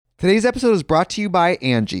Today's episode is brought to you by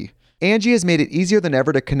Angie. Angie has made it easier than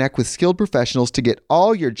ever to connect with skilled professionals to get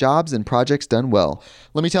all your jobs and projects done well.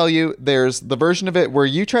 Let me tell you, there's the version of it where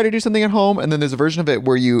you try to do something at home, and then there's a version of it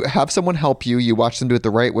where you have someone help you, you watch them do it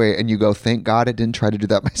the right way, and you go, thank God I didn't try to do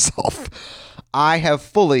that myself. I have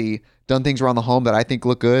fully done things around the home that I think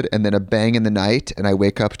look good, and then a bang in the night, and I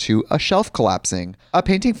wake up to a shelf collapsing, a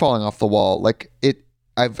painting falling off the wall.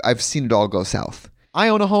 I've seen it all go south. I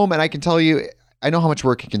own a home, and I can tell you, I know how much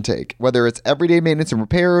work it can take. Whether it's everyday maintenance and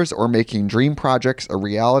repairs or making dream projects a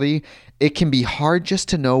reality, it can be hard just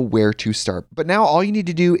to know where to start. But now all you need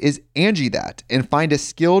to do is Angie that and find a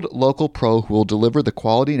skilled local pro who will deliver the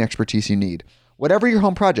quality and expertise you need. Whatever your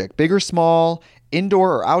home project, big or small,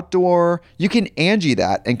 indoor or outdoor, you can Angie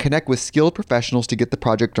that and connect with skilled professionals to get the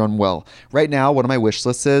project done well. Right now, one of my wish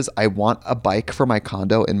lists is I want a bike for my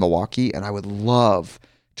condo in Milwaukee, and I would love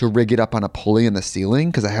to rig it up on a pulley in the ceiling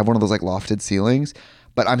because I have one of those like lofted ceilings,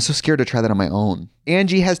 but I'm so scared to try that on my own.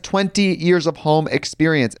 Angie has 20 years of home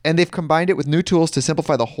experience, and they've combined it with new tools to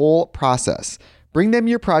simplify the whole process. Bring them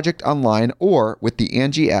your project online or with the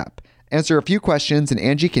Angie app. Answer a few questions and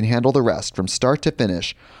Angie can handle the rest from start to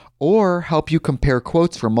finish, or help you compare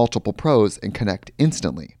quotes from multiple pros and connect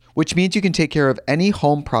instantly, which means you can take care of any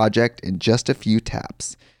home project in just a few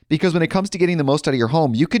taps. Because when it comes to getting the most out of your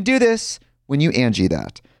home, you can do this when you Angie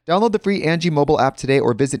that. Download the free Angie mobile app today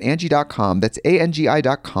or visit Angie.com. That's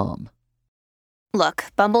ANGI.com. Look,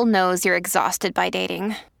 Bumble knows you're exhausted by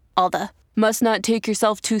dating. All the must not take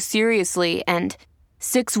yourself too seriously and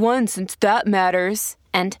 6'1" since that matters.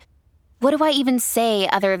 And what do I even say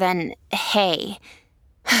other than hey?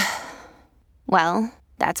 Well,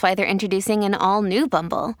 that's why they're introducing an all-new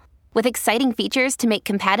Bumble with exciting features to make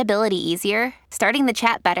compatibility easier, starting the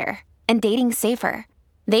chat better, and dating safer.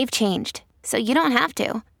 They've changed, so you don't have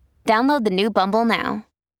to. Download the new Bumble now.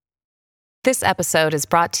 This episode is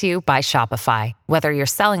brought to you by Shopify. Whether you're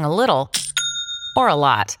selling a little or a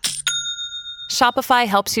lot, Shopify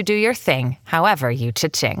helps you do your thing, however you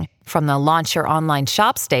cha-ching. From the launch your online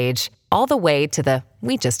shop stage, all the way to the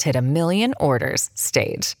we just hit 1 million orders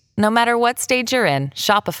stage. No matter what stage you're in,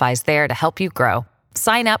 Shopify's there to help you grow.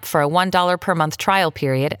 Sign up for a $1 per month trial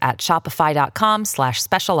period at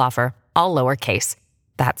shopify.com/special offer, all lowercase.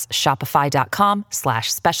 That's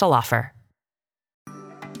shopify.com/special offer.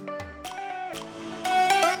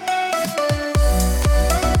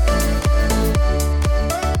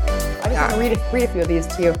 I just want to read a few of these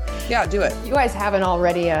to you. Yeah, do it. You guys haven't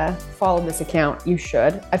already followed this account. You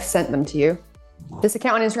should. I've sent them to you. This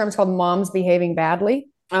account on Instagram is called Moms Behaving Badly.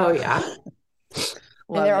 Oh, yeah.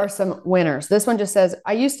 And there are some winners. This one just says,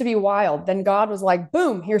 I used to be wild. Then God was like,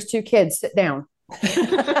 boom, here's 2 kids. Sit down.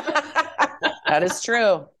 That is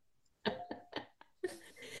true.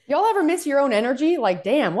 Y'all ever miss your own energy? Like,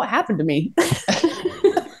 damn, what happened to me?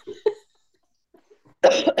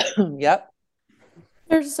 Yep.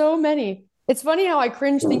 There's so many. It's funny how I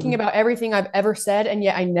cringe thinking about everything I've ever said, and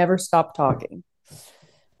yet I never stop talking.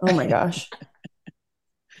 Oh my gosh.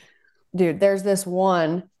 Dude, there's this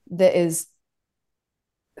one that is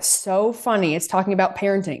so funny. It's talking about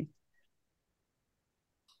parenting.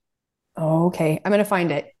 Okay, I'm going to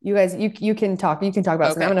find it. You guys, you can talk. You can talk about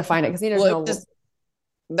something. I'm going to find it because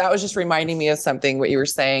that was just reminding me of something. What you were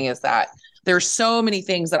saying is that there's so many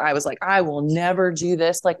things that I was like, I will never do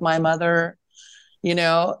this like my mother,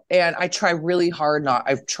 and I've tried really hard not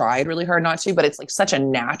to, but it's like such a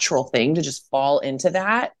natural thing to just fall into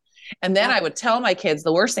that. And then I would tell my kids,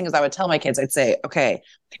 the worst thing is I'd say, okay,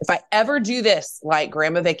 if I ever do this, like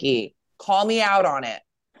Grandma Vicky, call me out on it.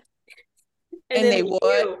 And they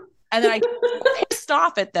would. And then I pissed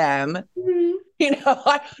off at them, no,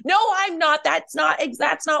 I'm not. That's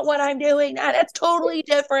not what I'm doing. That's totally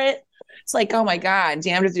different. It's like, oh my God,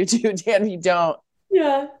 damned if you do, damned if you don't.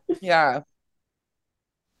 Yeah. Yeah.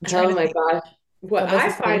 Oh my gosh. What I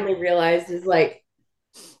finally realized is like,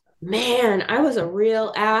 man, I was a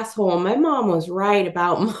real asshole. My mom was right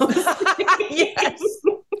about most things. Yes.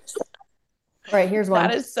 All right, here's one.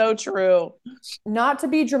 That is so true. Not to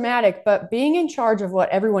be dramatic, but being in charge of what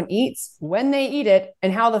everyone eats, when they eat it,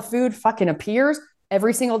 and how the food fucking appears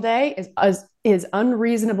every single day is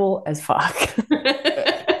unreasonable as fuck.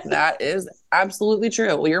 That is absolutely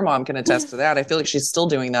true. Well, your mom can attest to that. I feel like she's still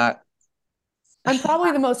doing that. I'm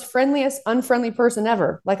probably the most friendliest, unfriendly person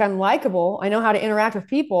ever. Like, I'm likable. I know how to interact with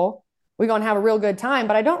people. We're going to have a real good time,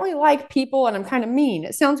 but I don't really like people and I'm kind of mean.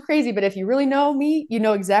 It sounds crazy, but if you really know me, you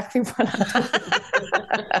know exactly what I'm doing.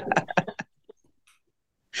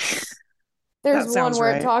 There's one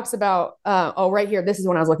where it talks about, right here. This is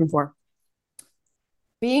what I was looking for.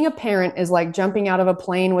 Being a parent is like jumping out of a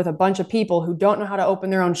plane with a bunch of people who don't know how to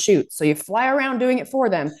open their own chutes. So you fly around doing it for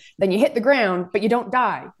them. Then you hit the ground, but you don't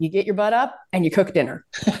die. You get your butt up and you cook dinner.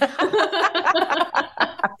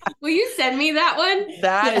 Will you send me that one?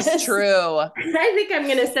 That is true. I think I'm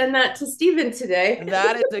going to send that to Steven today.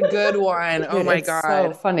 That is a good one. Oh my God.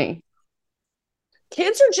 So funny.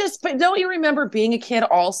 Kids are just, but don't you remember being a kid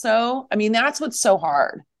also? I mean, that's what's so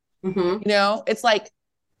hard. Mm-hmm. You know, it's like,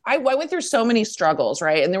 I went through so many struggles,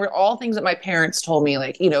 right? And there were all things that my parents told me,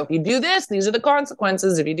 like, you know, if you do this, these are the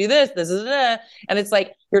consequences. If you do this, this is it. And it's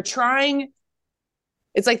like, it's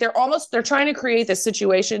like they're trying to create this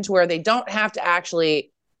situation to where they don't have to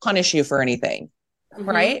actually punish you for anything, Mm-hmm.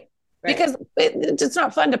 right? Because it's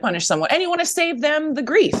not fun to punish someone and you want to save them the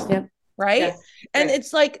grief, right? Yeah. And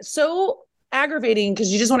it's like so aggravating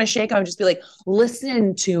because you just want to shake them and just be like,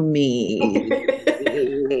 listen to me.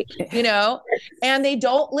 You know, and they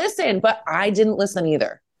don't listen, but I didn't listen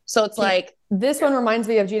either. So it's like, this one reminds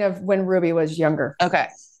me of Gina of when Ruby was younger. okay.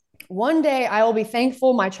 One day I will be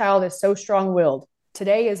thankful my child is so strong-willed.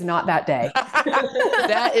 Today is not that day.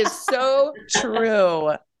 That is so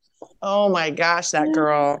true. Oh my gosh, that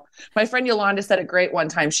girl. My friend Yolanda said it great one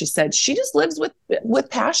time. She said, she just lives with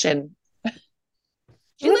passion.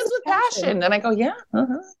 She lives with passion. And I go, yeah.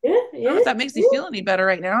 Uh-huh. Yeah, I don't know if that makes me feel any better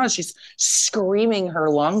right now as she's screaming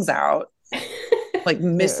her lungs out, like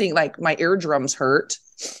missing, like my eardrums hurt.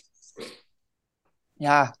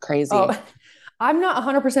 Yeah, crazy. Oh, I'm not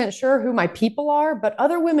 100% sure who my people are, but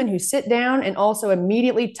other women who sit down and also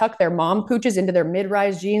immediately tuck their mom pooches into their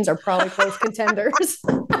mid-rise jeans are probably close contenders.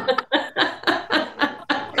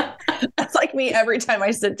 That's like me every time I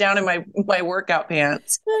sit down in my workout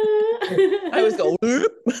pants. I always go,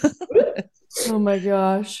 whoop. Oh my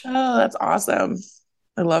gosh. Oh, that's awesome.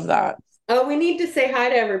 I love that. Oh, we need to say hi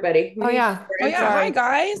to everybody. Oh yeah. Oh yeah. Hi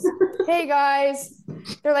guys. Hey guys.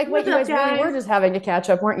 They're like, wait, What's you up, guys really guys? were just having to catch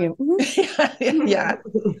up, weren't you? Mhm. Yeah.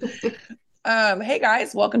 Hey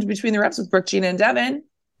guys, welcome to Between the Reps with Brooke, Gina, and Devin.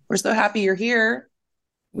 We're so happy you're here.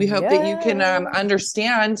 We hope that you can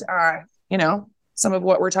understand, you know, some of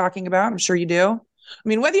what we're talking about. I'm sure you do. I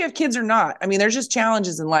mean, whether you have kids or not, I mean, there's just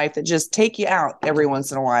challenges in life that just take you out every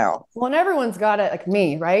once in a while. Well, and everyone's got it like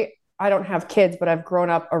me, right? I don't have kids, but I've grown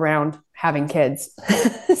up around having kids.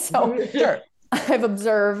 So Sure. I've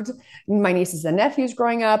observed my nieces and nephews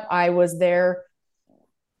growing up. I was there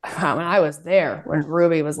when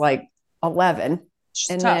Ruby was like 11. It's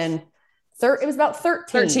And tough. then it was about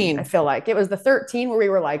 13. I feel like it was the 13 where we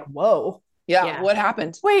were like, whoa, Yeah. What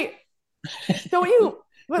happened? wait, don't you,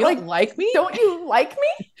 but You like, don't like me? don't you like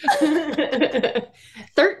me?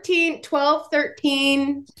 13,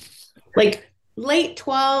 like late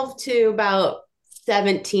 12 to about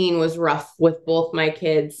 17 was rough with both my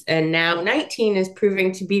kids. And now 19 is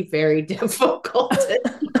proving to be very difficult.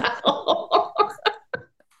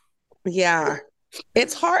 Yeah.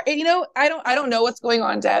 It's hard. You know, I don't know what's going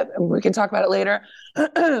on, Deb, and we can talk about it later.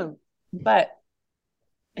 But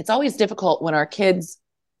it's always difficult when our kids,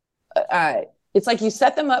 it's like you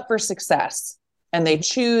set them up for success and they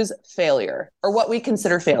choose failure or what we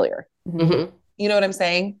consider failure. Mm-hmm. You know what I'm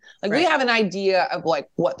saying? Like we have an idea of like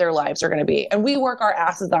what their lives are going to be, and we work our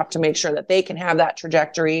asses off to make sure that they can have that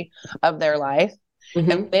trajectory of their life.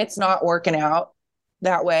 Mm-hmm. And if it's not working out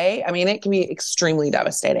that way, I mean, it can be extremely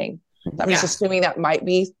devastating. I'm just assuming that might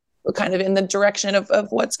be kind of in the direction of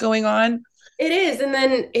what's going on. It is. And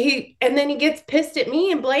then he gets pissed at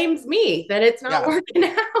me and blames me that it's not working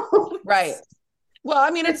out. Right. Well, I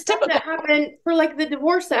mean, it's typical. That happened for like the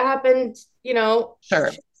divorce that happened, you know, Sure.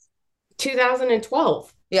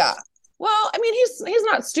 2012. Yeah. Well, I mean, he's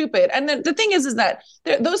not stupid. And the thing is that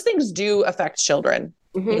those things do affect children,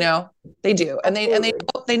 Mm-hmm. you know, they do. And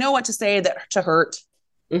they know what to say that to hurt,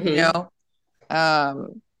 Mm-hmm. you know,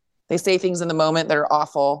 they say things in the moment that are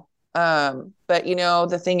awful. But you know,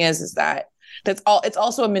 the thing is that it's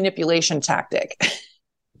also a manipulation tactic.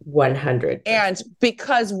 100. And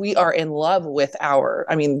because we are in love with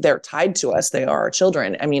I mean, they're tied to us. They are our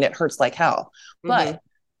children. I mean, it hurts like hell, but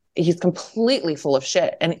he's completely full of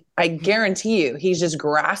shit. And I guarantee you, he's just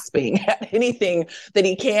grasping at anything that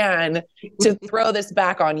he can to throw this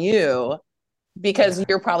back on you because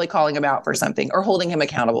you're probably calling him out for something or holding him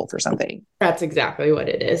accountable for something. That's exactly what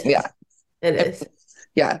it is. Yeah. It is.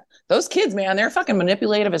 Yeah. Those kids, man, they're fucking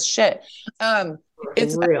manipulative as shit.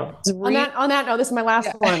 It's real. On that note, this is my last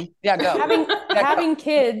one. Yeah, go. Having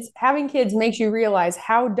kids makes you realize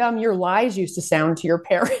how dumb your lies used to sound to your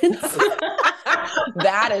parents.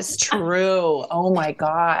 That is true. Oh my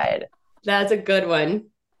God. That's a good one.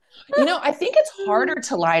 I think it's harder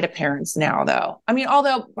to lie to parents now, though. I mean,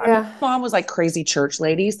 although my mom was like crazy church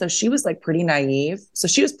lady, so she was like pretty naive. So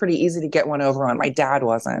she was pretty easy to get one over on. My dad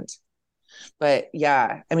wasn't. But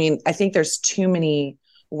yeah, I mean, I think there's too many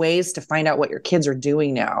ways to find out what your kids are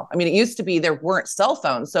doing now. I mean, it used to be there weren't cell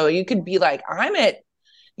phones. So you could be like, I'm at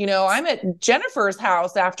Jennifer's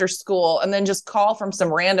house after school, and then just call from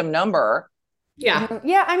some random number. Yeah.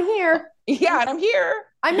 Yeah, I'm here. Yeah, and I'm here.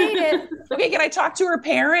 I made it. Okay, can I talk to her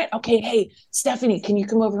parent? Okay, hey, Stephanie, can you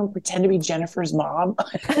come over and pretend to be Jennifer's mom?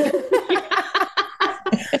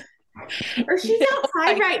 Or she's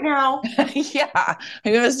outside right now. Yeah. I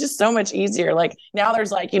mean, it was just so much easier. Like now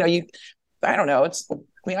there's like, I don't know.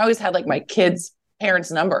 We always had like my kids'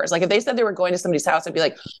 parents' numbers. Like if they said they were going to somebody's house, I'd be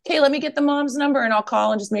like, okay, let me get the mom's number and I'll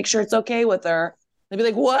call and just make sure it's okay with her. They'd be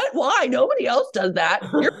like, what? Why? Nobody else does that.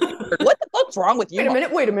 What the fuck's wrong with you?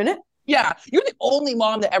 Wait a minute. Yeah. You're the only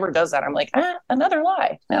mom that ever does that. I'm like, another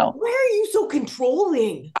lie. No. Why are you so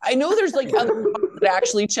controlling? I know there's like other moms that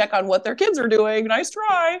actually check on what their kids are doing. Nice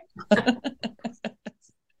try. They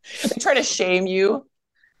try to shame you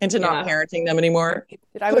into not parenting them anymore.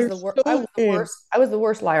 I was the worst. I was the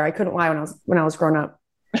worst liar. I couldn't lie when I was growing up.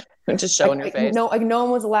 Just showing your face. No one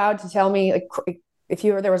was allowed to tell me like if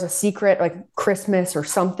there was a secret like Christmas or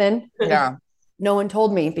something. Yeah. No one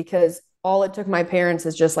told me because all it took my parents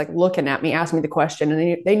is just like looking at me, asking me the question,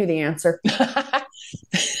 and they knew the answer. I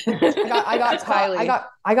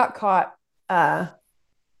got caught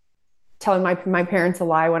telling my parents a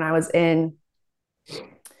lie when I was in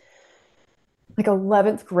like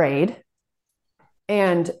 11th grade.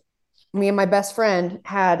 And me and my best friend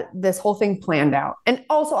had this whole thing planned out. And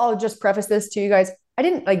also I'll just preface this to you guys.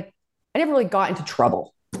 I never really got into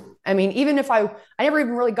trouble. I mean, even if I never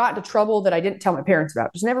even really got into trouble that I didn't tell my parents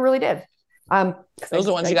about, just never really did. Those are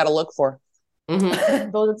the ones you got to look for.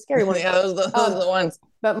 Mm-hmm. Those are the scary ones. Yeah, those are the ones.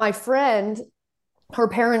 But my friend, her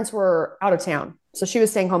parents were out of town. So she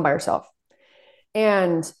was staying home by herself.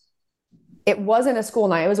 And it wasn't a school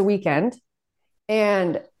night. It was a weekend.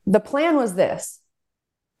 And the plan was this.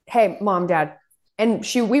 Hey, mom, dad. And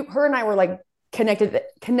her and I were like connected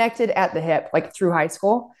at the hip, like through high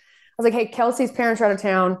school. I was like, hey, Kelsey's parents are out of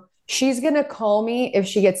town. She's going to call me if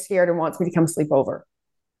she gets scared and wants me to come sleep over.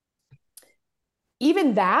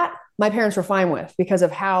 Even that, my parents were fine with because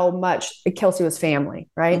of how much Kelsey was family,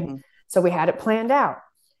 right? Mm-hmm. So we had it planned out.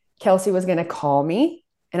 Kelsey was going to call me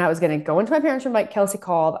and I was going to go into my parents' room like Kelsey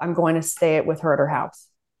called. I'm going to stay with her at her house.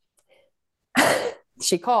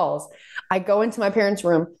 She calls. I go into my parents'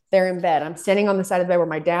 room. They're in bed. I'm standing on the side of the bed where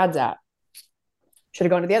my dad's at. Should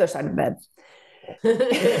have gone to the other side of the bed.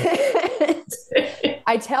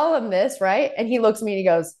 I tell him this, right? And he looks at me and he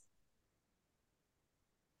goes,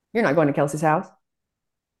 you're not going to Kelsey's house.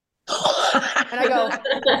 And I go,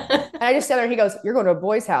 and I just stand there and he goes, you're going to a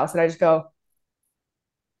boy's house. And I just go,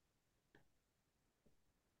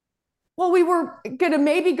 well, we were going to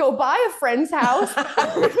maybe go by a friend's house.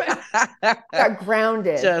 Got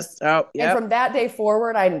grounded. Yep. And from that day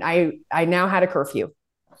forward, I now had a curfew.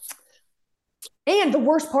 And the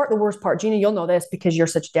worst part, Gina, you'll know this because you're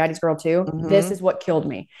such a daddy's girl too. Mm-hmm. This is what killed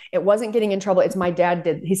me. It wasn't getting in trouble. It's my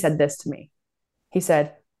dad he said this to me. He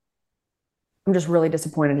said, I'm just really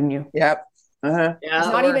disappointed in you. Yep. Uh-huh. Yeah,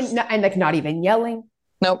 not even yelling.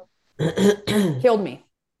 Nope. Killed me.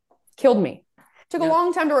 Took a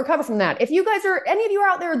long time to recover from that. If you guys any of you are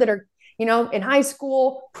out there that are, in high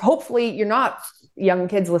school, hopefully you're not young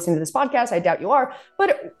kids listening to this podcast. I doubt you are,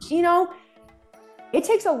 but it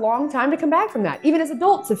takes a long time to come back from that. Even as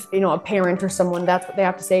adults, if, a parent or someone, that's what they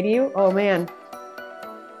have to say to you. Oh man,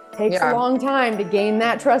 it takes a long time to gain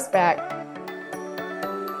that trust back.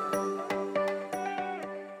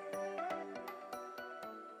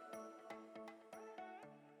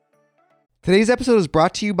 Today's episode is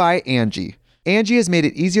brought to you by Angie. Angie has made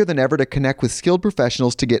it easier than ever to connect with skilled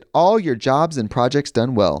professionals to get all your jobs and projects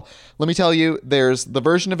done well. Let me tell you, there's the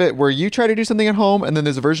version of it where you try to do something at home, and then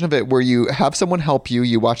there's a version of it where you have someone help you,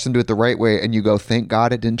 you watch them do it the right way, and you go, thank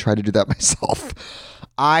God I didn't try to do that myself.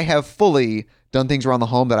 I have fully done things around the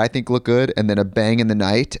home that I think look good, and then a bang in the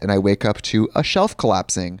night, and I wake up to a shelf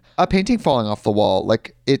collapsing, a painting falling off the wall.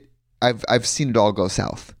 I've seen it all go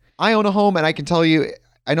south. I own a home, and I can tell you,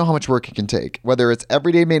 I know how much work it can take. Whether it's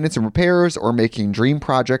everyday maintenance and repairs or making dream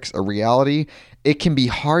projects a reality, it can be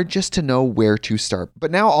hard just to know where to start.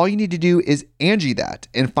 But now all you need to do is Angie that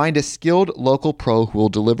and find a skilled local pro who will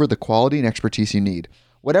deliver the quality and expertise you need.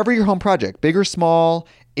 Whatever your home project, big or small,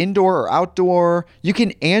 indoor or outdoor, you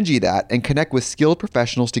can Angie that and connect with skilled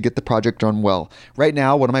professionals to get the project done well. Right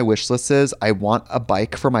now, one of my wish lists is I want a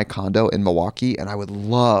bike for my condo in Milwaukee, and I would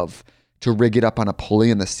love to rig it up on a pulley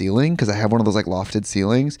in the ceiling because I have one of those like lofted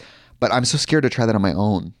ceilings, but I'm so scared to try that on my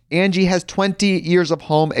own. Angie has 20 years of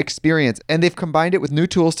home experience, and they've combined it with new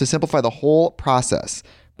tools to simplify the whole process.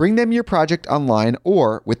 Bring them your project online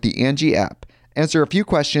or with the Angie app. Answer a few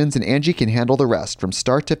questions and Angie can handle the rest from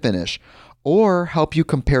start to finish, or help you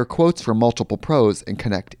compare quotes from multiple pros and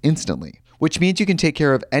connect instantly, which means you can take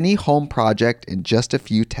care of any home project in just a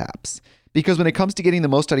few taps. Because when it comes to getting the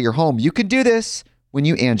most out of your home, you can do this when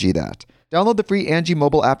you Angie that. Download the free Angie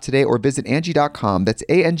mobile app today or visit Angie.com. That's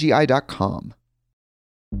ANGI.com.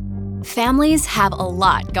 Families have a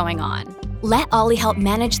lot going on. Let Ollie help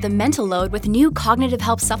manage the mental load with new cognitive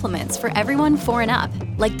health supplements for everyone 4 and up,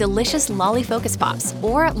 like delicious Lolly Focus Pops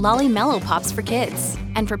or Lolly Mellow Pops for kids.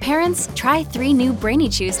 And for parents, try 3 new Brainy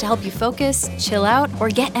Chews to help you focus, chill out, or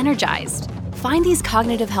get energized. Find these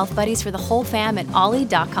cognitive health buddies for the whole fam at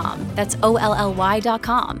ollie.com. That's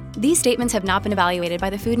OLLY.com. These statements have not been evaluated by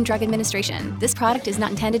the Food and Drug Administration. This product is not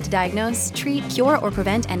intended to diagnose, treat, cure, or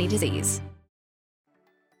prevent any disease.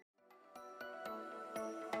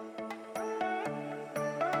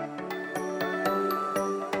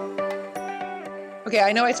 Okay,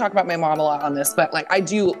 I know I talk about my mom a lot on this, but like I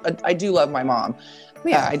do love my mom.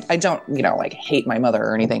 Yeah, I don't, like hate my mother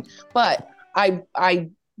or anything, but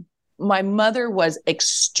my mother was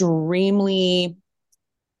extremely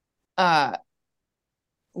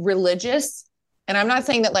religious. And I'm not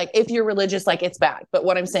saying that like, if you're religious, like it's bad, but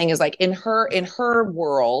what I'm saying is like in her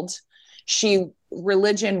world,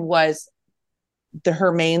 religion was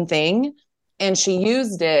her main thing. And she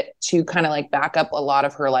used it to kind of like back up a lot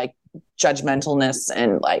of her like judgmentalness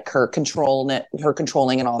and like her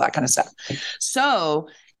controlling and all that kind of stuff. So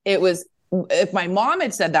it was, if my mom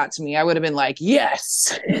had said that to me, I would have been like,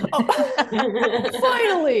 yes,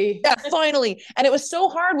 Finally. yeah, finally. And it was so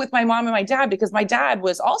hard with my mom and my dad because my dad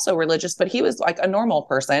was also religious, but he was like a normal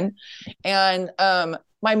person. And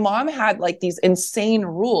my mom had like these insane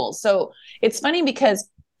rules. So it's funny because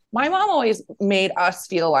my mom always made us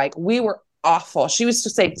feel like we were awful. She used to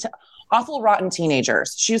say, awful, rotten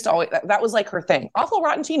teenagers. She used to always, that was like her thing. Awful,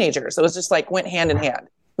 rotten teenagers. It was just like went hand in hand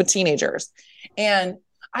with teenagers. And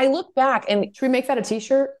I look back and should we make that a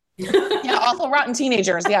t-shirt? Yeah, awful, rotten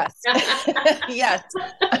teenagers. Yes. Yes.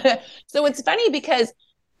 So it's funny because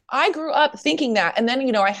I grew up thinking that. And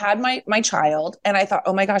then, I had my child and I thought,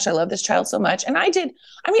 oh my gosh, I love this child so much. And I did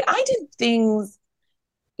things,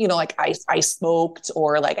 like I smoked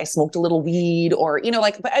or like I smoked a little weed or,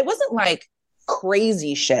 but I wasn't like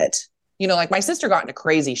crazy shit. Like my sister got into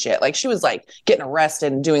crazy shit. Like she was like getting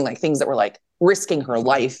arrested and doing like things that were like risking her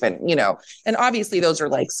life. And, and obviously those are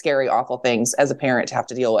like scary, awful things as a parent to have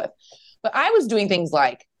to deal with. But I was doing things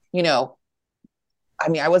like, I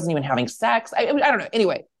wasn't even having sex. I don't know.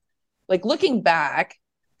 Anyway, like looking back,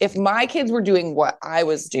 if my kids were doing what I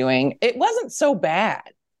was doing, it wasn't so bad,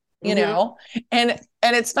 you know? And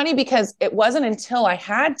it's funny because it wasn't until I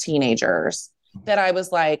had teenagers that I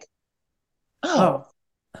was like, oh.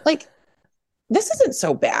 Like, this isn't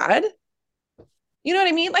so bad. You know what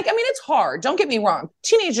I mean? Like, it's hard. Don't get me wrong.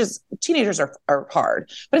 Teenagers are hard,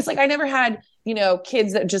 but it's like, I never had,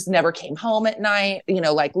 kids that just never came home at night,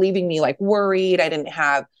 like leaving me like worried. I didn't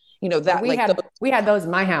have, that we had those in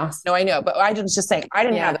my house. No, I know, but I was just saying, I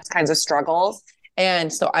didn't have those kinds of struggles.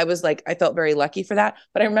 And so I was like, I felt very lucky for that.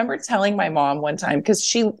 But I remember telling my mom one time, cause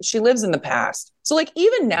she lives in the past. So like,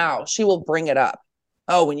 even now she will bring it up.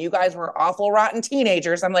 Oh, when you guys were awful, rotten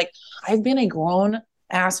teenagers. I'm like, I've been a grown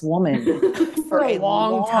ass woman for a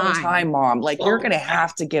long time, Mom. Like, you're going to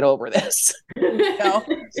have to get over this,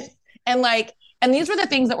 And these were the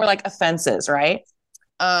things that were like offenses, right?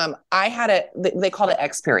 I had they called it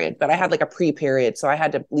X period, but I had like a pre-period. So I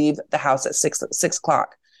had to leave the house at 6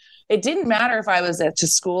 o'clock. It didn't matter if I was to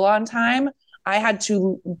school on time. I had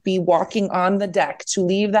to be walking on the deck to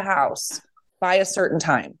leave the house by a certain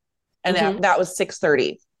time. And that was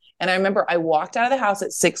 6:30. And I remember I walked out of the house at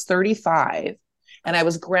 6:35 and I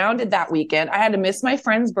was grounded that weekend. I had to miss my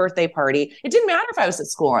friend's birthday party. It didn't matter if I was at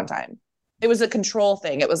school on time. It was a control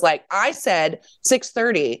thing. It was like, I said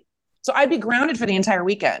 6:30. So I'd be grounded for the entire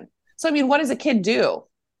weekend. So, what does a kid do?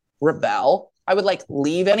 Rebel. I would like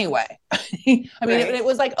leave anyway. It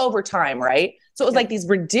was like overtime, right? So it was like these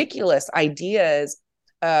ridiculous ideas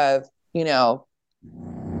of,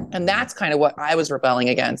 and that's kind of what I was rebelling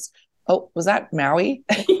against. Oh, was that Maui?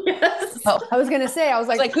 Yes. Oh. I was going to say, I was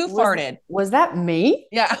like, who farted? Was that me?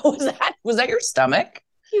 Yeah. Was that your stomach?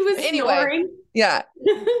 He was snoring. Yeah.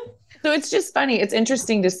 So it's just funny. It's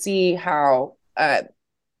interesting to see how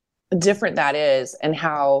different that is and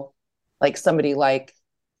how like somebody like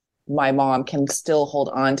my mom can still hold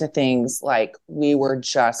on to things like we were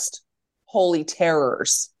just holy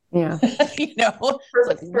terrors, Yeah. You know, For,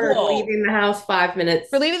 like, for whoa. leaving the house 5 minutes.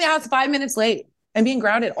 For leaving the house 5 minutes late and being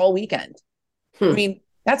grounded all weekend. I mean,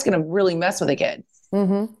 that's going to really mess with a kid.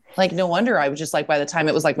 Mm-hmm. Like, no wonder I was just like, by the time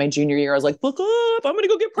it was like my junior year, I was like, look up, I'm going to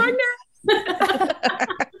go get pregnant.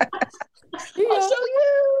 I'll show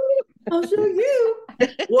you. I'll show you.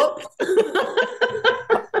 Whoops.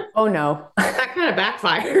 Oh no. That kind of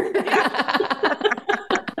backfired.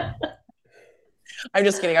 I'm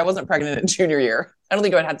just kidding. I wasn't pregnant in junior year. I don't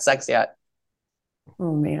think I had sex yet.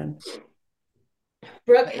 Oh man.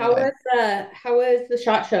 Brooke, how was the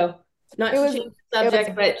SHOT Show? Not It to was- change the subject,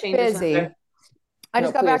 it was but change the busy. subject. I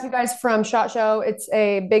just No, got back, please. you guys, from SHOT Show. It's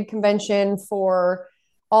a big convention for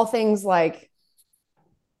all things like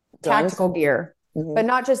tactical gear, Mhm. but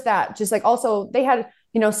not just that. Just like also they had,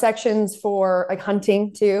 sections for like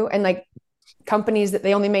hunting too, and like companies that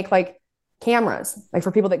they only make like cameras, like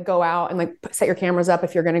for people that go out and like set your cameras up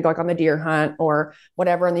if you're going to go like on the deer hunt or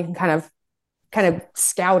whatever, and you can kind of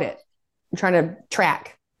scout it, trying to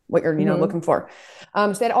track what you're Mhm. looking for.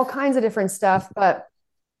 So they had all kinds of different stuff, but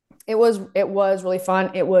it was really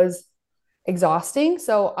fun. It was exhausting.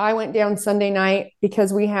 So I went down Sunday night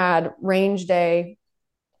because we had range day.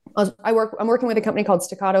 I'm working with a company called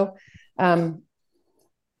Staccato.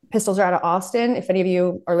 Pistols are out of Austin. If any of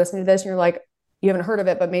you are listening to this and you're like, you haven't heard of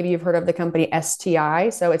it, but maybe you've heard of the company STI.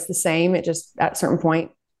 So it's the same. It just at a certain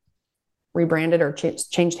point rebranded or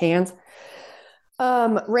changed hands.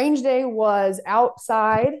 Range day was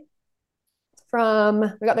outside we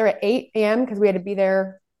got there at 8 a.m. because we had to be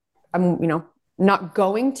there. I'm, not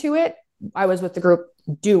going to it. I was with the group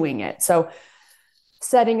doing it. So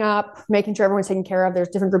setting up, making sure everyone's taken care of. There's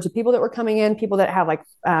different groups of people that were coming in, people that have like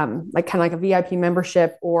kind of like a VIP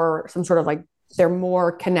membership or some sort of like they're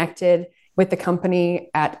more connected with the company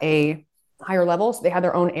at a higher level. So they had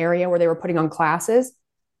their own area where they were putting on classes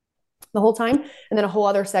the whole time. And then a whole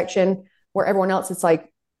other section where everyone else is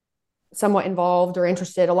like somewhat involved or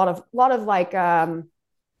interested. A lot of like,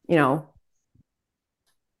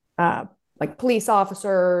 like police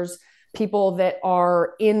officers, people that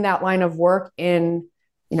are in that line of work in,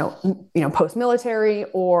 post-military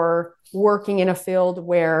or working in a field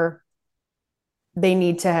where they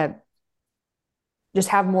need to just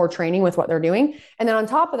have more training with what they're doing. And then on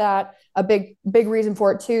top of that, a big reason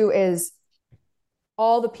for it too is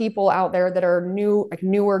all the people out there that are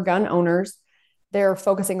newer gun owners. They're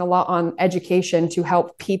focusing a lot on education to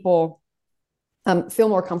help people feel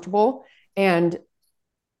more comfortable, and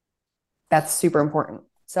that's super important.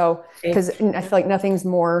 So, because I feel like nothing's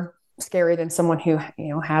more scary than someone who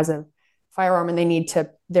has a firearm and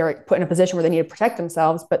they're put in a position where they need to protect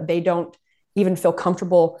themselves, but they don't even feel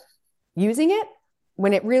comfortable using it.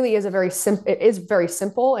 When it really is it is very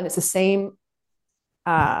simple, and it's the same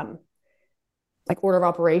like order of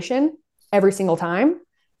operation every single time.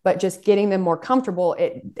 But just getting them more comfortable,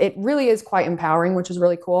 it really is quite empowering, which is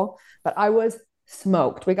really cool. But I was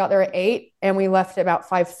smoked. We got there at 8 and we left at about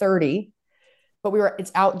 5:30. But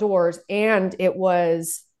it's outdoors and it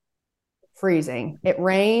was freezing. It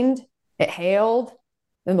rained, it hailed,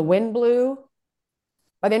 then the wind blew.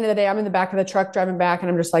 By the end of the day, I'm in the back of the truck driving back and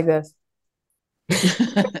I'm just like this.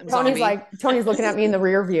 Tony's looking at me in the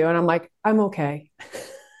rear view and I'm like, I'm okay.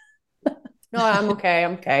 No, I'm okay.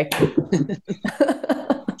 I'm okay.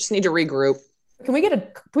 Just need to regroup. Can we get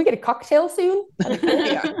a cocktail soon?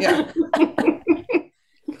 Yeah.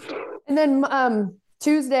 And then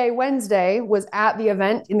Tuesday, Wednesday was at the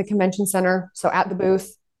event in the convention center. So at the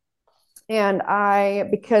booth. And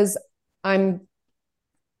because I'm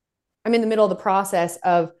in the middle of the process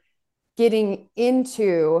of getting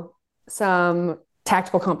into some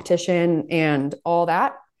tactical competition and all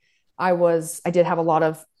that, I did have a lot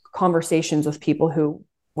of conversations with people who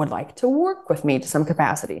would like to work with me to some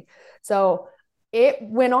capacity. So it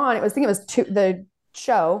went on. The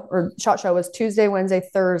show or SHOT Show was Tuesday, Wednesday,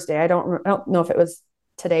 Thursday. I don't know if it was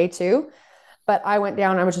today too, but I went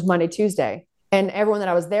down. I was just Monday, Tuesday, and everyone that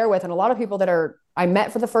I was there with, and a lot of people that I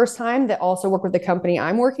met for the first time that also work with the company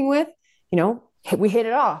I'm working with, we hit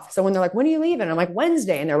it off. So when they're like, "When are you leaving?" I'm like,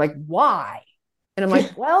 "Wednesday," and they're like, "Why?" And I'm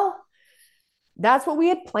like, "Well, that's what we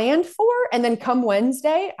had planned for." And then come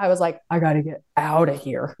Wednesday, I was like, I got to get out of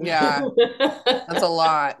here. Yeah. That's a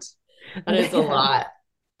lot. That is a lot.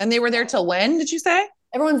 And they were there till when, did you say?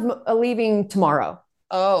 Everyone's leaving tomorrow.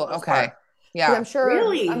 Oh, okay. Yeah. I'm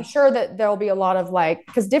sure that there'll be a lot of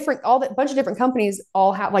because bunch of different companies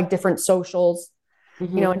all have like different socials,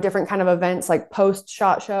 and different kind of events like post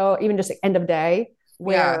SHOT Show, even just like end of day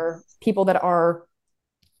where people that are,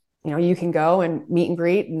 you can go and meet and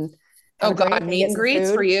greet and Oh God, meet and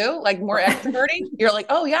greets for you, like more extroverting. You're like,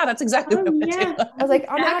 oh yeah, that's exactly what I'm gonna do. I was like,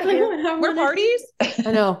 I'm out of here. More parties.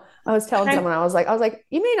 I know. I was telling someone, I was like,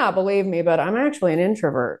 you may not believe me, but I'm actually an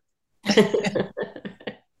introvert.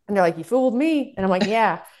 And they're like, you fooled me. And I'm like,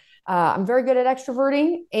 yeah, I'm very good at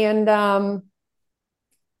extroverting. And,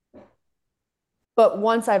 but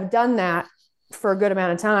once I've done that for a good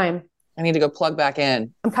amount of time, I need to go plug back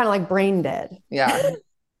in. I'm kind of like brain dead. Yeah.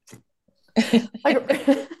 Just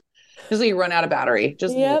you run out of battery.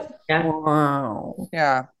 Just yep. Yeah. Wow.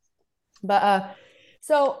 Yeah. But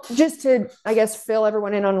so just to, I guess, fill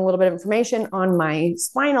everyone in on a little bit of information on my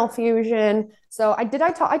spinal fusion. So I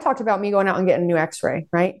talked about me going out and getting a new X-ray,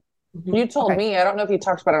 right? You told me. I don't know if you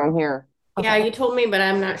talked about it on here. Okay. Yeah, you told me, but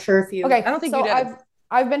I'm not sure if you. Okay. I don't think so you did.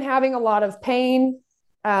 I've been having a lot of pain,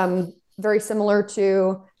 very similar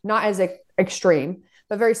to, not as extreme,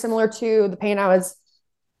 but very similar to the pain I was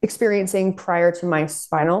experiencing prior to my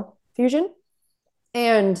spinal fusion.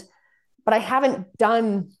 But I haven't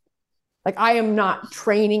done, like, I am not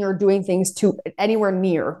training or doing things to anywhere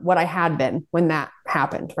near what I had been when that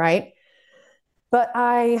happened, right? But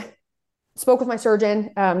I spoke with my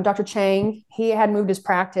surgeon, Dr. Chang. He had moved his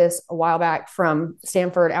practice a while back from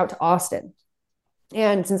Stanford out to Austin.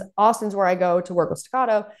 And since Austin's where I go to work with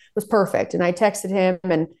Staccato, it was perfect. And I texted him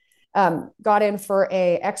and got in for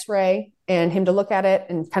a X-ray and him to look at it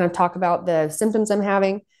and kind of talk about the symptoms I'm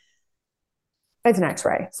having. It's an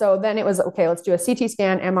X-ray. So then it was, okay, let's do a CT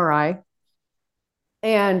scan, MRI.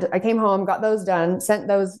 And I came home, got those done,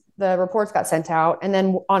 the reports got sent out. And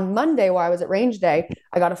then on Monday, while I was at range day,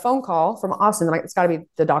 I got a phone call from Austin. I'm like, it's got to be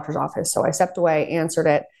the doctor's office. So I stepped away, answered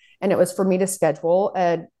it. And it was for me to schedule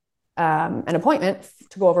an appointment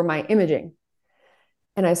to go over my imaging.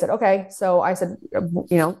 And I said, okay. So I said,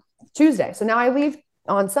 Tuesday. So now I leave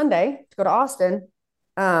on Sunday to go to Austin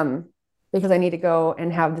because I need to go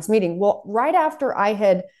and have this meeting. Well, right after I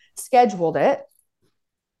had scheduled it,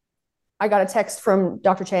 I got a text from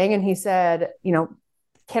Dr. Chang and he said,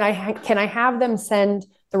 can I have them send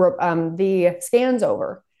the scans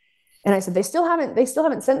over? And I said, they still haven't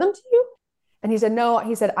sent them to you? And he said, no.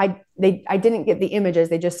 He said, I didn't get the images.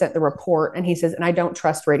 They just sent the report. And he says, and I don't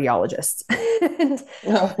trust radiologists.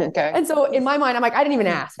 Okay. And so in my mind, I'm like, I didn't even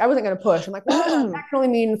ask. I wasn't going to push. I'm like, well, that can only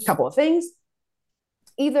mean a couple of things.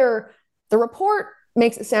 Either the report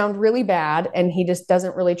makes it sound really bad and he just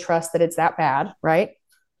doesn't really trust that it's that bad, right?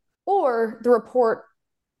 Or the report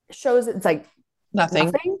shows it's like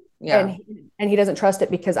nothing. Yeah. And he doesn't trust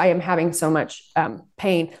it because I am having so much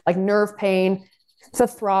pain, like nerve pain. So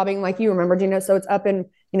throbbing, like you remember, Gina. So it's up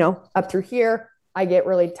up through here. I get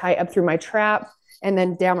really tight up through my trap and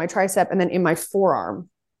then down my tricep and then in my forearm.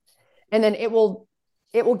 And then it will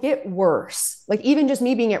get worse. Like even just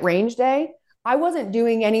me being at range day, I wasn't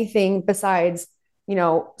doing anything besides,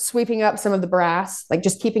 sweeping up some of the brass, like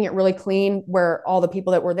just keeping it really clean where all the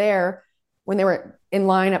people that were there, when they were in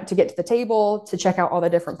line up to get to the table to check out all the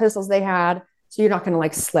different pistols they had. So you're not going to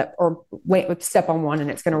like slip or step on one and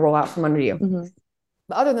it's going to roll out from under you. Mm-hmm.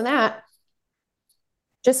 But other than that,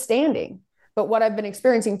 just standing. But what I've been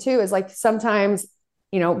experiencing too is like sometimes,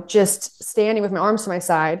 just standing with my arms to my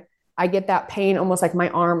side, I get that pain almost like my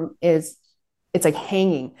arm it's like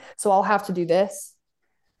hanging. So I'll have to do this.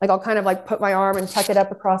 Like I'll kind of like put my arm and tuck it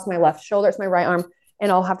up across my left shoulder. It's my right arm.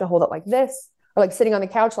 And I'll have to hold it like this. Or like sitting on the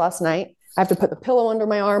couch last night, I have to put the pillow under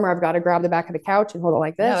my arm or I've got to grab the back of the couch and hold it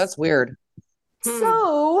like this. Yeah, that's weird.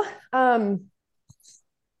 So, on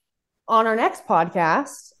our next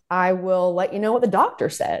podcast, I will let you know what the doctor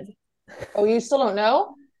said. Oh, you still don't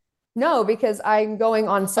know? No, because I'm going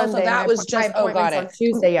on Sunday. So that was just, got it. On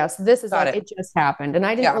Tuesday. Yes. This is it just happened. And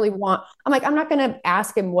I didn't really I'm like, I'm not going to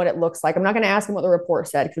ask him what it looks like. I'm not going to ask him what the report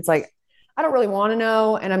said. Cause it's like, I don't really want to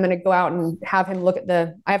know. And I'm going to go out and have him look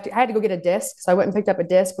at I had to go get a disc. So I went and picked up a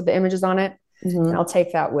disc with the images on it. Mm-hmm. And I'll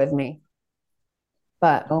take that with me.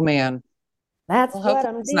 But, oh man, that's what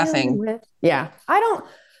I'm dealing with. Yeah.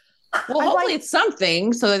 Well, hopefully it's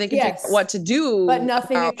something so that they can take what to do, but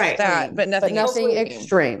nothing extreme. But nothing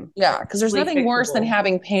extreme. Yeah, because there's nothing worse than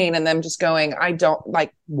having pain and them just going, I don't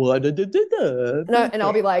like what. And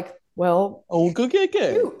I'll be like, well,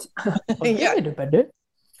 cute. Yeah.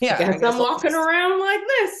 Yeah, I'm walking around like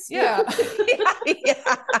this. Yeah.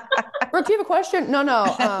 Brooke, do you have a question? No,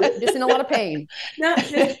 just in a lot of pain. No,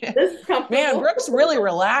 this man, Brooke's really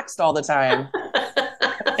relaxed all the time.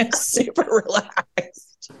 Super relaxed.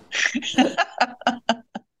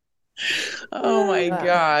 Oh my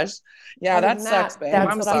gosh. Yeah, that sucks, babe.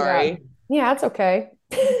 I'm sorry. Yeah, it's okay.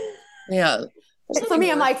 Yeah. For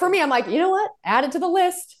me, I'm like, you know what? Add it to the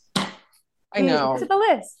list. I know. To the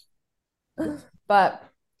list. But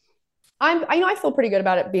I feel pretty good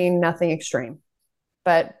about it being nothing extreme,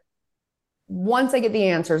 but once I get the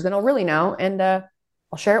answers, then I'll really know, and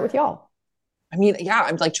I'll share it with y'all. I mean, yeah,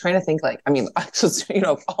 I'm like trying to think like, I mean, just,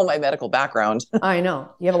 all my medical background. I know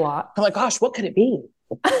you have a lot. I'm like, gosh, what could it be?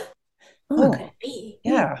 What could it be?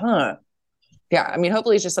 Yeah. Huh. Yeah. I mean,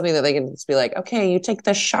 hopefully it's just something that they can just be like, okay, you take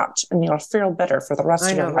this shot and you'll feel better for the rest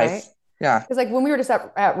of your life. Right? Yeah. Because like when we were just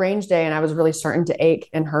at range day and I was really starting to ache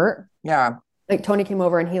and hurt. Yeah. Like Tony came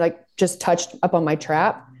over and he like just touched up on my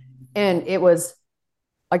trap, and it was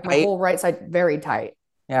like my whole right side very tight.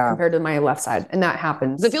 Yeah. Compared to my left side. And that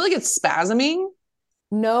happens. Does it feel like it's spasming?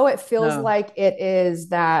 No, it feels like it is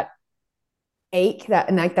that ache,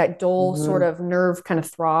 that dull sort of nerve kind of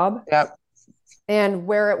throb. Yep. And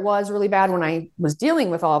where it was really bad when I was dealing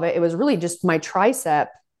with all of it, it was really just my tricep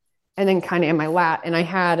and then kind of in my lat. And I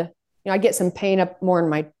had, I get some pain up more in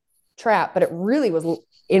my trap, but it really was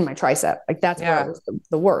in my tricep. Like that's where it was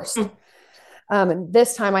the worst. And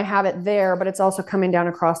this time I have it there, but it's also coming down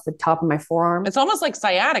across the top of my forearm. It's almost like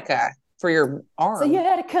sciatica for your arm.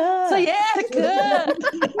 Sciatica.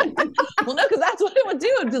 Well, no, because that's what it would do.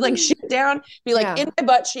 It'd be like shoot down, be like in my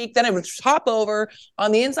butt cheek. Then it would hop over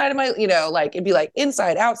on the inside of my, like it'd be like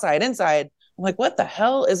inside, outside, inside. I'm like, what the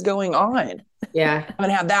hell is going on? Yeah. I'm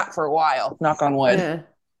going to have that for a while. Knock on wood. Yeah.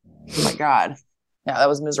 Oh my God. Yeah, that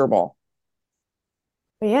was miserable.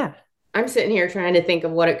 But yeah. I'm sitting here trying to think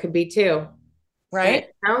of what it could be too. Right?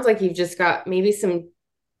 It sounds like you've just got maybe some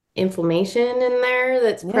inflammation in there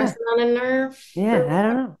that's pressing on a nerve. Yeah, I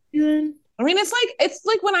don't know. I mean, it's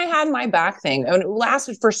like when I had my back thing and it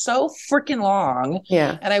lasted for so freaking long.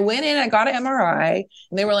 Yeah. And I went in, I got an MRI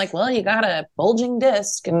and they were like, well, you got a bulging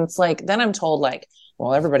disc. And it's like, then I'm told like,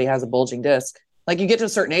 well, everybody has a bulging disc. Like you get to a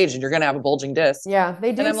certain age and you're going to have a bulging disc. Yeah.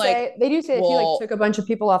 They do say if you like took a bunch of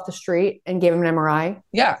people off the street and gave them an MRI.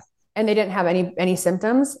 Yeah. And they didn't have any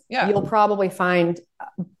symptoms. Yeah. You'll probably find,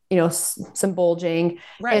 some bulging.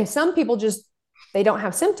 Right. And some people just, they don't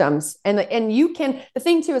have symptoms. And you can, the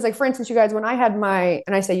thing too is like, for instance, you guys, when I had and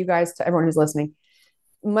I say you guys to everyone who's listening,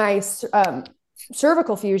 my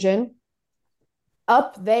cervical fusion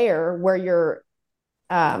up there where your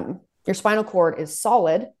spinal cord is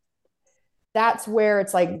solid, that's where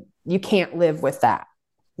it's like, you can't live with that.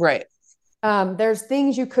 Right. There's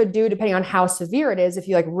things you could do depending on how severe it is. If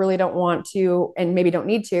you like really don't want to, and maybe don't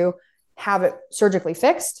need to have it surgically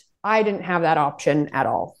fixed. I didn't have that option at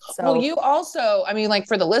all. So well, you also, I mean, like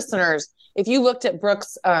for the listeners, if you looked at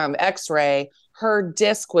Brooke's x-ray, her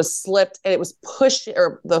disc was slipped and it was pushed,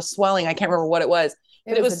 or the swelling, I can't remember what it was,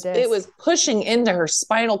 but it was pushing into her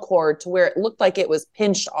spinal cord to where it looked like it was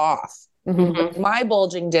pinched off. Mm-hmm. My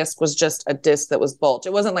bulging disc was just a disc that was bulged.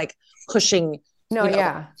 It wasn't like pushing. No,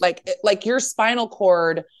 yeah. Like your spinal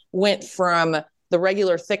cord went from the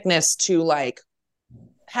regular thickness to like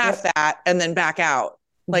half that and then back out.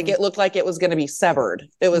 Like it looked like it was going to be severed.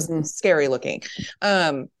 It was scary looking.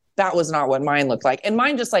 That was not what mine looked like. And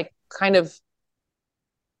mine just like kind of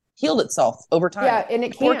healed itself over time. Yeah. And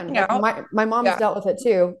it can. Like my mom has dealt with it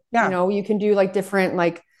too. Yeah. You can do like different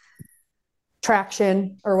like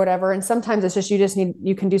traction or whatever. And sometimes it's just,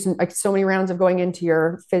 you can do some, like so many rounds of going into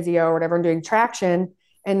your physio or whatever and doing traction.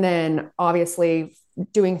 And then obviously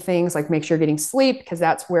doing things like make sure you're getting sleep, because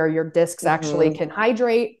that's where your discs actually can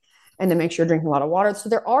hydrate, and then make sure you're drinking a lot of water. So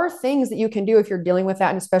there are things that you can do if you're dealing with that.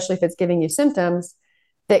 And especially if it's giving you symptoms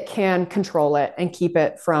that can control it and keep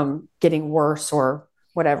it from getting worse or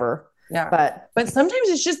whatever. Yeah. But sometimes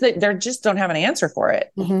it's just that they just don't have an answer for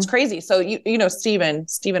it. It's crazy. So,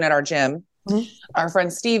 Steven at our gym, our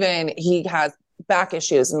friend Steven, he has back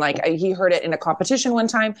issues. And like, he heard it in a competition one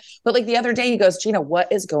time, but like the other day he goes, Gina,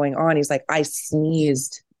 what is going on? He's like, I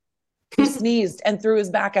sneezed. He sneezed and threw his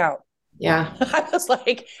back out. Yeah. I was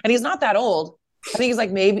like, and he's not that old. I think he's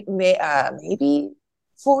like maybe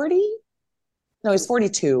 40. No, he's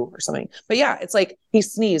 42 or something. But yeah, it's like he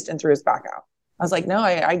sneezed and threw his back out. I was like, no,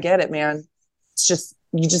 I get it, man. It's just,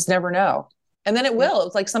 you just never know. And then it will.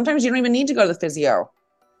 It's like, sometimes you don't even need to go to the physio.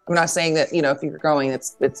 I'm not saying that, if you're going,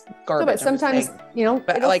 it's garbage. No, but sometimes,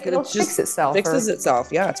 but it'll fix itself. Fixes itself.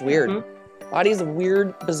 Yeah, it's weird. Body's a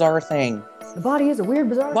weird, bizarre thing. The body is a weird,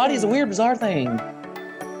 bizarre thing.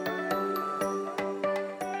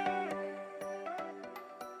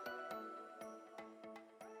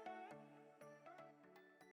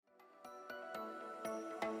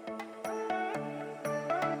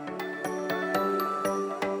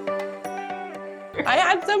 I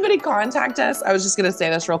had somebody contact us. I was just going to say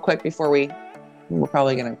this real quick before we're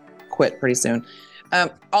probably going to quit pretty soon.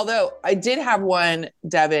 Although I did have one,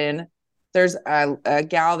 Devin, there's a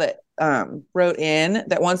gal that wrote in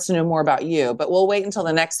that wants to know more about you, but we'll wait until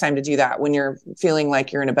the next time to do that when you're feeling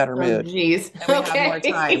like you're in a better mood. Jeez. And we have more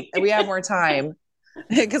time. And we have more time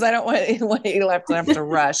because I don't want you to have to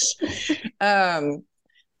rush.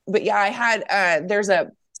 But yeah, I had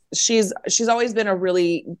she's always been a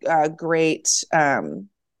really great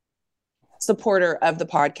supporter of the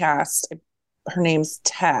podcast. Her name's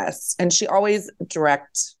Tess, and she always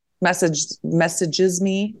direct messages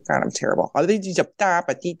me. God, I'm terrible.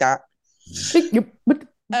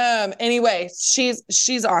 Anyway,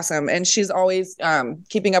 she's awesome, and she's always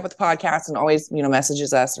keeping up with the podcast and always,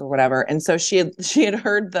 messages us or whatever. And so she had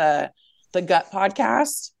heard the Gut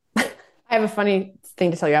podcast. I have a funny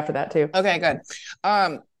thing to tell you after that too. Okay, good.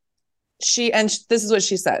 This is what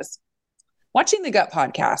she says. Watching the Gut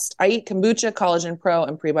podcast, I eat kombucha, collagen pro,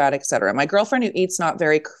 and prebiotic, etc. My girlfriend who eats not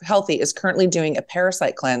very healthy is currently doing a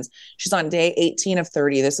parasite cleanse. She's on day 18 of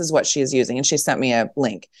 30. This is what she is using. And she sent me a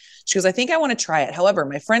link. She goes, I think I want to try it. However,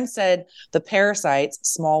 my friend said the parasites,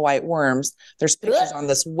 small white worms, there's pictures on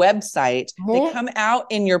this website. They come out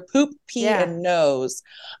in your poop, pee, and nose.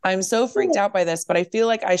 I'm so freaked out by this, but I feel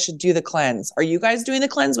like I should do the cleanse. Are you guys doing the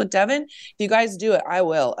cleanse with Devin? If you guys do it, I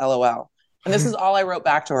will, LOL. And this is all I wrote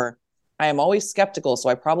back to her. I am always skeptical, so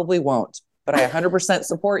I probably won't, but I 100%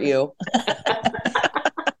 support you.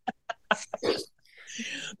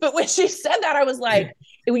 But when she said that, I was like,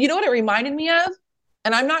 you know what it reminded me of?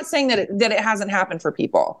 And I'm not saying that it hasn't happened for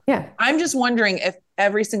people. Yeah. I'm just wondering if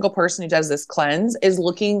every single person who does this cleanse is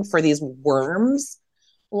looking for these worms.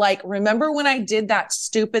 Like, remember when I did that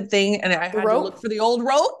stupid thing and I had to look for the old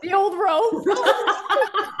rope? The old rope.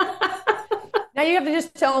 Now you have to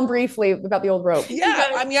just tell them briefly about the old rope. Yeah.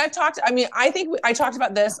 I think I talked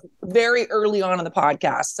about this very early on in the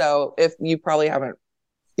podcast. So if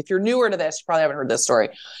you're newer to this, you probably haven't heard this story.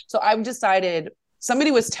 So I've decided,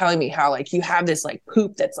 somebody was telling me how like you have this like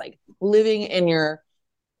poop that's like living in your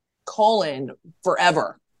colon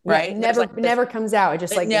forever. Right. Never comes out. It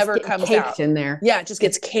just like never comes caked out in there. Yeah. It just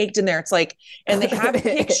gets caked in there. It's like, and they have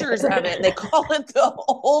pictures of it and they call it the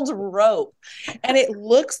old rope. And it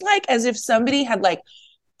looks like as if somebody had like,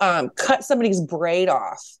 cut somebody's braid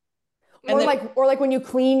off. Or like when you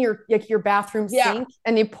clean your bathroom sink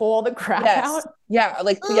and you pull all the crap out. Yeah.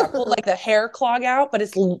 Pull like the hair clog out, but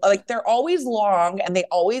it's like, they're always long and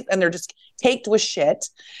they're just caked with shit.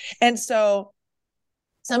 And so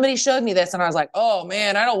somebody showed me this and I was like, oh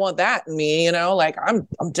man, I don't want that in me. Like I'm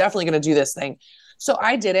definitely going to do this thing. So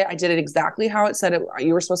I did it. I did it exactly how it said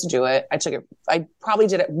you were supposed to do it. I probably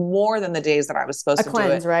did it more than the days that I was supposed to do it. A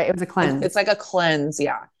cleanse, right? It was a cleanse. It's like a cleanse.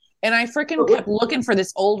 Yeah. And I freaking kept looking for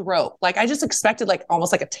this old rope. Like I just expected like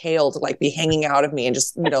almost like a tail to like be hanging out of me and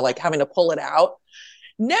just, like having to pull it out.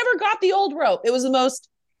 Never got the old rope. It was the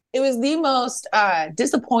most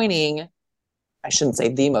disappointing. I shouldn't say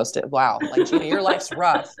the most. Wow. Like, Gina, your life's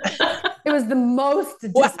rough. It was the most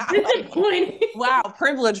disappointing. Wow.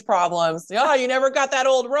 Privilege problems. Oh, you never got that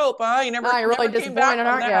old rope, huh? You're really disappointed,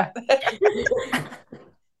 aren't you?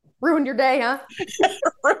 Ruined your day, huh?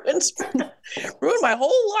 Ruined my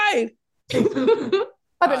whole life.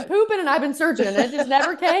 I've been pooping and I've been searching and it just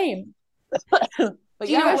never came. But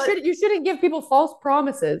you shouldn't give people false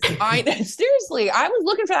promises. Seriously, I was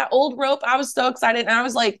looking for that old rope. I was so excited. And I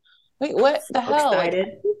was like, wait, what the hell? Like,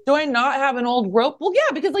 do I not have an old rope? Well,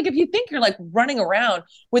 yeah, because like if you think you're like running around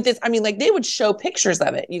with this, I mean, like they would show pictures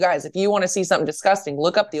of it. You guys, if you want to see something disgusting,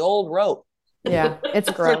 look up the old rope. Yeah, it's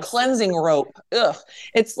gross. It's a cleansing rope. Ugh.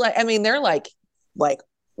 It's like, I mean, they're like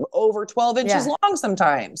over 12 inches long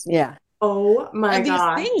sometimes. Yeah. Oh my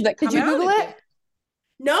God. These things that come out. Did you Google it?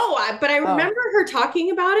 No, but I remember her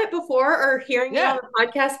talking about it before or hearing it on the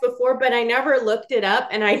podcast before, but I never looked it up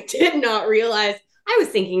and I did not realize. I was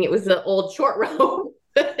thinking it was the old short rope.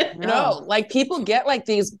 No, like people get like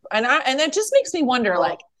these, and that just makes me wonder,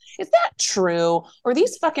 like, is that true? Or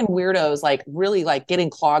these fucking weirdos like really like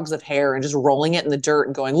getting clogs of hair and just rolling it in the dirt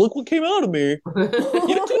and going, look what came out of me.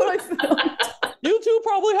 You two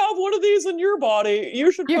probably have one of these in your body.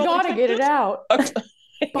 You gotta get it out.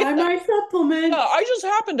 Buy my supplement. Yeah, I just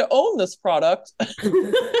happen to own this product.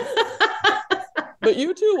 But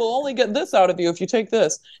you too will only get this out of you if you take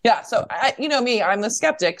this. Yeah. So me, I'm the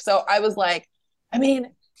skeptic. So I was like, I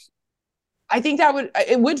mean, I think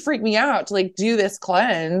it would freak me out to like do this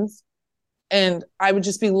cleanse and I would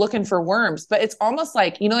just be looking for worms, but it's almost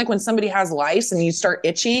like, like when somebody has lice and you start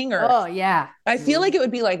itching I feel like it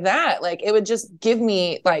would be like that. Like it would just put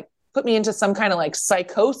me into some kind of like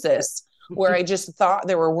psychosis where I just thought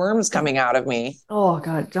there were worms coming out of me. Oh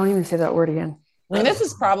God. Don't even say that word again. I mean, this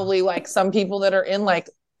is probably like some people that are in like,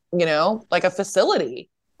 like a facility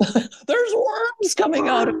There's worms coming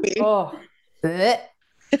out of me. Oh. Blech.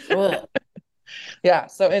 Ugh. Yeah.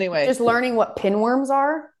 So anyway, Just learning what pinworms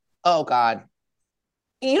are. oh God.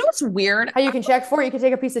 You know what's weird? How you can check for it. You can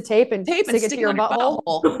take a piece of tape and stick it to your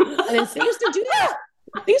butthole. And then they used to do that.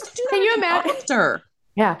 They used to do that. Can you with the imagine? doctor.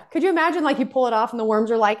 Yeah. Could you imagine like you pull it off and the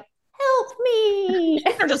worms are like, help me.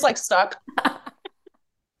 They're just like stuck.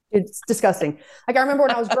 It's disgusting. Like I remember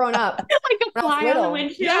when I was growing up. Like a When I was fly on the little.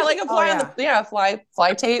 windshield. Yeah, like a fly on the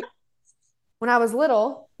fly tape. When I was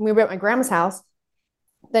little, we were at my grandma's house,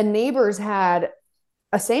 the neighbors had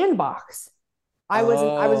a sandbox. I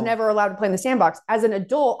was never allowed to play in the sandbox. As an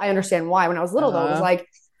adult, I understand why. When I was little, though, it was like,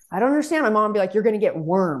 I don't understand. My mom would be like, you're going to get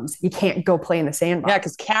worms. You can't go play in the sandbox. Yeah,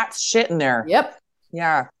 because cats shit in there. Yep.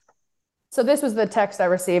 Yeah. So this was the text I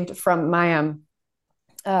received from my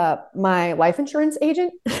my life insurance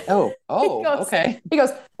agent. Oh, goes- okay. He goes,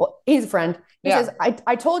 well, he's a friend. He Yeah. says,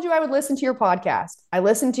 I told you I would listen to your podcast. I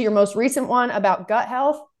listened to your most recent one about gut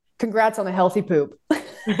health. Congrats on the healthy poop.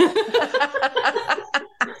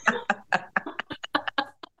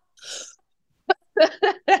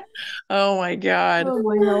 Oh my God. Oh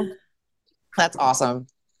my God. That's awesome.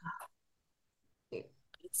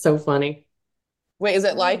 So funny. Wait, is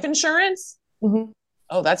it life insurance? Mhm.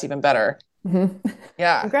 Oh, that's even better. Mhm.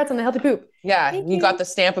 Yeah. Congrats on the healthy poop. Yeah. Thank You you. got the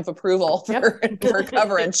stamp of approval for, for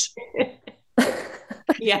coverage.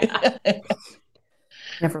 Yeah.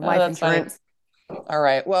 Yeah, for Oh, life that's funny. insurance. All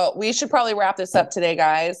right. Well, we should probably wrap this up today,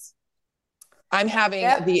 guys. I'm having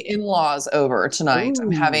Yep. the in-laws over tonight.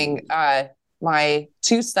 I'm having my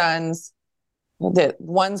two sons,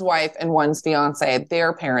 one's wife and one's fiance,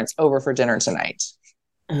 their parents over for dinner tonight.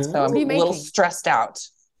 So I'm What are you a little making? stressed out.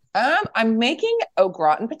 I'm making au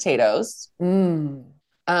gratin potatoes. Mm.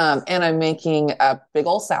 And I'm making a big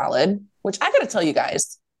old salad, which I gotta tell you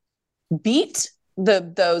guys,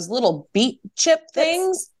 those little beet chip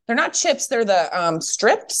things. They're not chips, they're the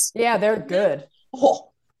strips. Yeah, they're good.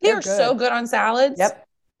 Oh, They're they're so good on salads. Yep.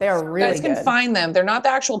 They are You really guys can good. find them. They're not the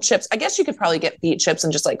actual chips. I guess you could probably get beet chips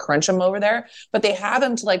and just like crunch them over there, but they have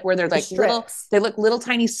them to like where they're like little, strips. they look little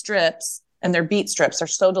tiny strips and they're beet strips. They're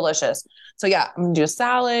so delicious. So yeah, I'm gonna do a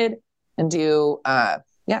salad and do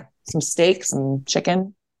some steak, some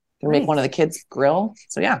chicken. Gonna make Nice. one of the kids grill.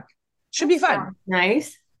 So yeah, should be fun.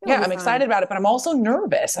 Nice. Yeah, It'll I'm be excited about it, but I'm also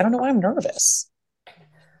nervous. I don't know why I'm nervous.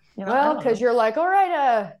 You know, I Well, don't because know. you're like, all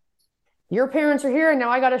right, your parents are here, and now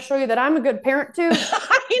I got to show you that I'm a good parent too.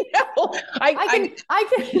 I know. I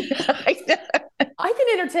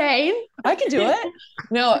can entertain. I can do it.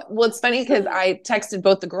 No, well, it's funny because I texted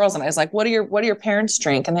both the girls and I was like, what do your parents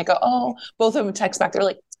drink? And they go, oh, both of them text back. They're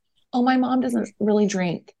like, oh, my mom doesn't really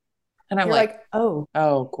drink. And I'm You're like, like, oh,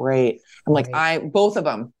 oh, great. I'm like, both of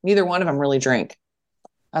them, neither one of them really drink.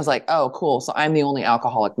 I was like, oh, cool. So I'm the only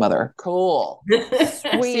alcoholic mother. Cool.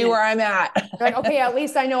 See where I'm at. You're like, okay, at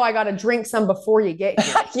least I know I got to drink some before you get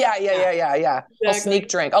here. Yeah. I'll sneak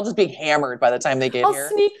drink. I'll just be hammered by the time they get I'll here.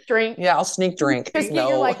 sneak drink. Yeah, I'll sneak drink. Just get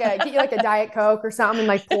you like a Diet Coke or something and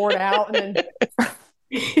like pour it out and then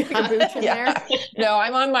stick a booch in there. No,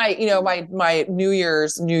 I'm on my, my New Year,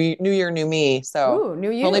 new me. So Ooh, new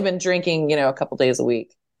I've you. only been drinking, a couple days a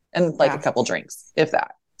week and like Yeah. a couple drinks, if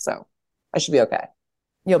that. So I should be okay.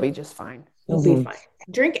 You'll be just fine. You'll be fine.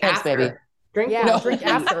 Drink Thanks, after. baby. Drink Yeah, No. drink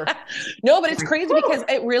after. No, but it's crazy because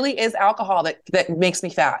it really is alcohol that makes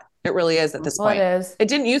me fat. It really is at this Well, point. it is. It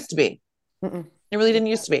didn't used to be. Mm-mm. It really didn't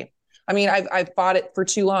used to be. I mean, I've fought it for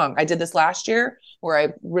too long. I did this last year where I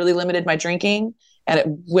really limited my drinking and it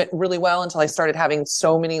went really well until I started having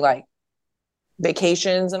so many like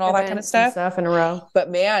vacations and all that kind of Events and stuff. in a row.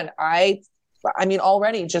 But man, I mean,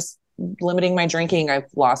 already just limiting my drinking, I've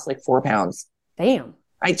lost like 4 pounds. Damn.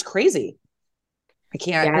 It's crazy. I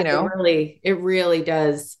can't, it really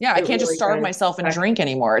does. yeah, I It can't just really starve does. myself and drink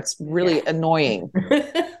anymore. It's really annoying.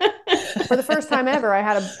 For the first time ever, I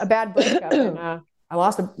had a bad breakup and I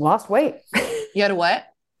lost weight. You had a what?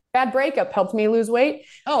 Bad breakup helped me lose weight.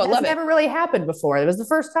 Oh, I That's love it. never really happened before. It was the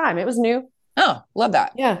first time. It was new. Oh, love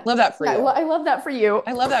that. Yeah. Love that for Yeah, you. I love that for you.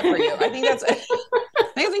 I love that for you. I think that's a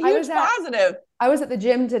I huge was at- positive. I was at the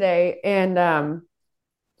gym today and I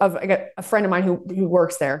got a friend of mine who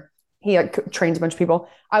works there. He trains a bunch of people.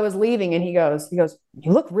 I was leaving and he goes,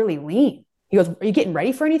 you look really lean. He goes, are you getting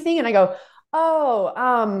ready for anything? And I go,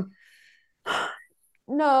 oh,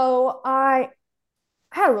 no, I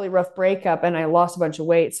had a really rough breakup and I lost a bunch of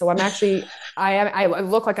weight. So I'm actually, I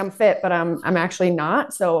look like I'm fit, but I'm actually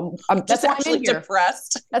not. So I'm Just that's why I'm actually in here.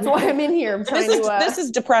 depressed. That's why I'm in here. I'm trying This to,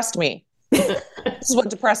 is depressed me. This is what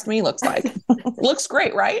depressed me looks like. Looks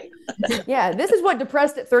great, right? yeah, this is what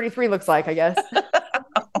depressed at 33 looks like, I guess.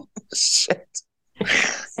 Shit.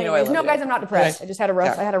 Anyways, no, guys, I'm not depressed. I just had a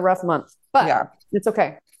rough month, but it's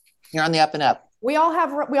okay. You're on the up and up. We all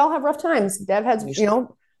have rough times. Dev has,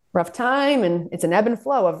 rough time, and it's an ebb and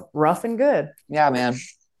flow of rough and good. Yeah, man.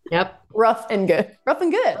 Yep. Rough and good. Rough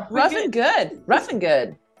and good.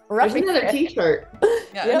 There's another t-shirt.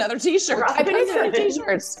 Yeah, another t-shirt. I picture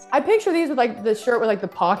t-shirts. I picture these with like the shirt with like the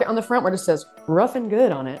pocket on the front where it just says rough and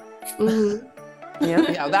good on it. Mm-hmm.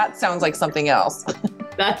 Yeah, that sounds like something else.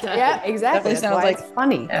 Yeah, exactly. Definitely sounds like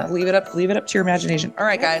funny. Yeah, leave it up to your imagination. All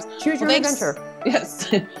right, guys. Choose your adventure.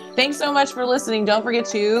 Yes. Thanks so much for listening. Don't forget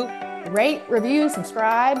to rate, review,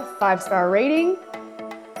 subscribe, 5-star rating.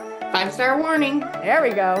 5-star warning. There we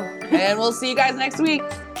go. And we'll see you guys next week.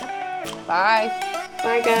 Bye.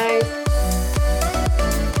 Bye, guys.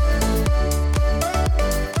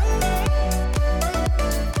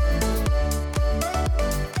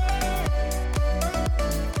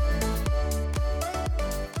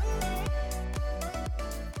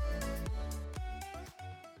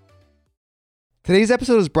 Today's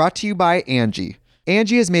episode is brought to you by Angie.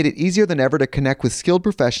 Angie has made it easier than ever to connect with skilled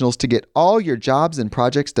professionals to get all your jobs and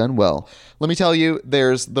projects done well. Let me tell you,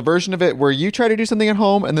 there's the version of it where you try to do something at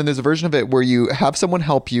home, and then there's a version of it where you have someone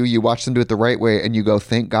help you, you watch them do it the right way, and you go,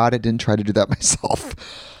 thank God I didn't try to do that myself.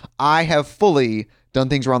 I have fully done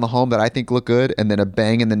things around the home that I think look good, and then a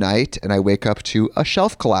bang in the night, and I wake up to a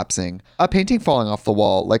shelf collapsing, a painting falling off the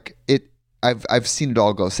wall. I've seen it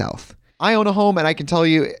all go south. I own a home, and I can tell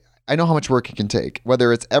you, I know how much work it can take.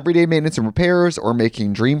 Whether it's everyday maintenance and repairs or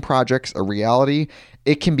making dream projects a reality,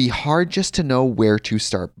 it can be hard just to know where to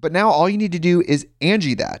start. But now all you need to do is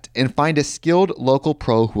Angie that and find a skilled local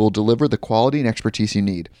pro who will deliver the quality and expertise you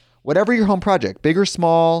need. Whatever your home project, big or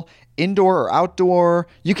small, indoor or outdoor,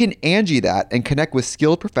 you can Angie that and connect with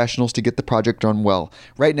skilled professionals to get the project done well.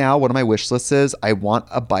 Right now, one of my wish lists is I want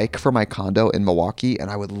a bike for my condo in Milwaukee, and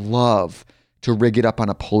I would love to rig it up on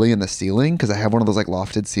a pulley in the ceiling because I have one of those like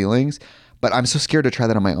lofted ceilings, but I'm so scared to try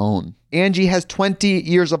that on my own. Angie has 20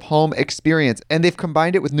 years of home experience, and they've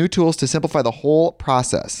combined it with new tools to simplify the whole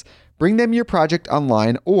process. Bring them your project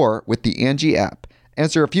online or with the Angie app.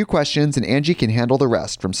 Answer a few questions and Angie can handle the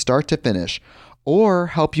rest from start to finish, or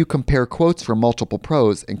help you compare quotes from multiple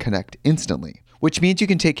pros and connect instantly, which means you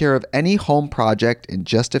can take care of any home project in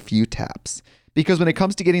just a few taps. Because when it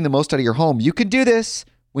comes to getting the most out of your home, you can do this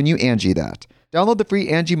when you Angie that. Download the free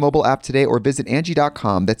Angie mobile app today or visit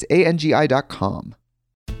Angie.com. That's ANGI.com.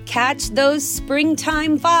 Catch those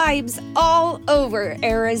springtime vibes all over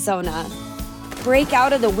Arizona. Break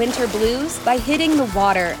out of the winter blues by hitting the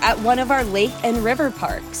water at one of our lake and river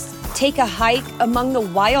parks. Take a hike among the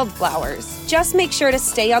wildflowers. Just make sure to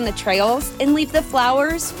stay on the trails and leave the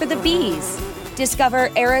flowers for the bees.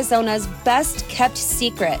 Discover Arizona's best kept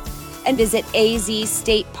secret and visit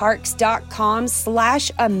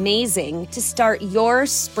azstateparks.com/amazing to start your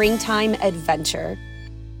springtime adventure.